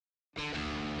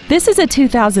This is a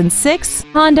 2006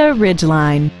 Honda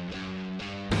Ridgeline.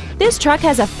 This truck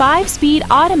has a 5-speed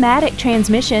automatic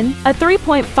transmission, a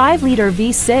 3.5-liter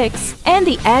V6, and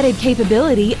the added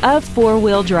capability of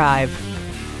 4-wheel drive.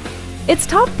 Its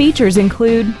top features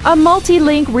include a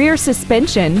multi-link rear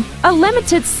suspension, a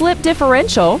limited slip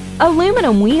differential,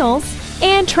 aluminum wheels,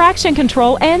 and traction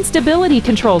control and stability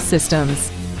control systems.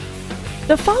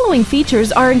 The following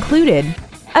features are included: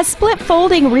 a split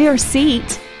folding rear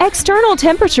seat, external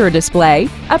temperature display,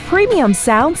 a premium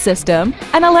sound system,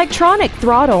 an electronic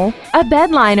throttle, a bed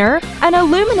liner, an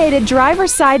illuminated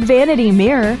driver's side vanity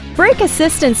mirror, brake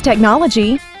assistance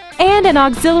technology, and an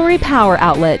auxiliary power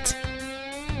outlet.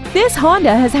 This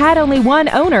Honda has had only one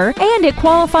owner and it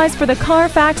qualifies for the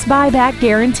Carfax buyback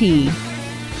guarantee.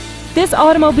 This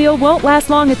automobile won't last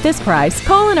long at this price.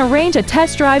 Call and arrange a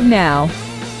test drive now.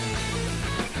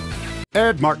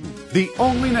 Ed Martin, the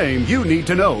only name you need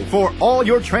to know for all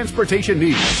your transportation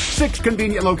needs. 6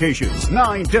 convenient locations,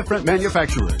 9 different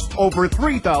manufacturers, over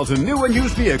 3,000 new and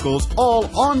used vehicles, all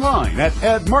online at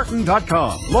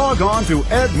EdMartin.com. Log on to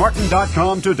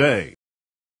EdMartin.com today.